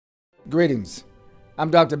Greetings.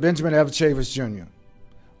 I'm Dr. Benjamin F. Chavis, Jr.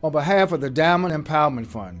 On behalf of the Diamond Empowerment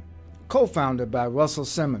Fund, co-founded by Russell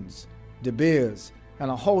Simmons, De Beers,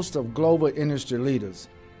 and a host of global industry leaders,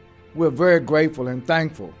 we're very grateful and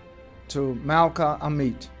thankful to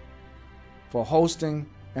Malca-Amit for hosting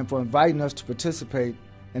and for inviting us to participate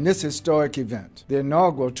in this historic event, the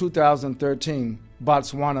inaugural 2013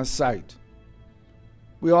 Botswana site.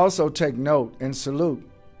 We also take note and salute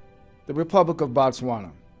the Republic of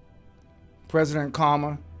Botswana. President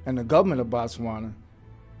Khama and the government of Botswana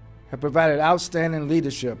have provided outstanding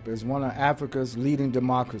leadership as one of Africa's leading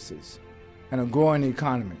democracies and a growing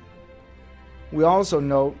economy. We also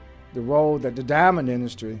note the role that the diamond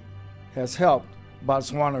industry has helped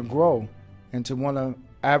Botswana grow into one of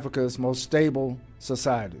Africa's most stable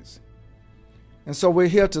societies. And so we're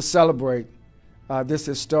here to celebrate this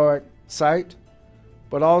historic site,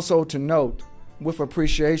 but also to note with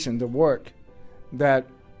appreciation the work that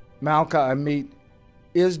Malca-Amit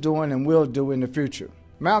is doing and will do in the future.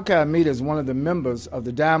 Malca-Amit is one of the members of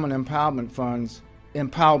the Diamond Empowerment Fund's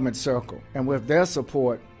Empowerment Circle, and with their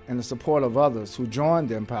support and the support of others who joined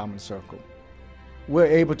the Empowerment Circle, we're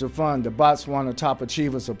able to fund the Botswana Top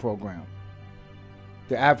Achievers program,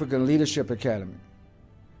 the African Leadership Academy,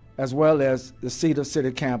 as well as the Cedar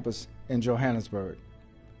City campus in Johannesburg.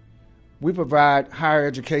 We provide higher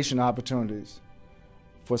education opportunities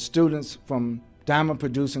for students from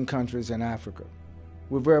diamond-producing countries in Africa.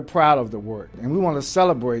 We're very proud of the work, and we want to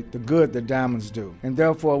celebrate the good that diamonds do. And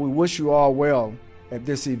therefore, we wish you all well at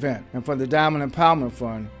this event. And for the Diamond Empowerment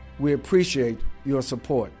Fund, we appreciate your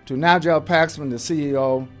support. To Nigel Paxman, the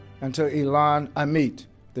CEO, and to Inaugural Botswana,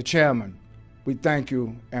 the chairman, we thank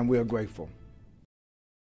you and we are grateful.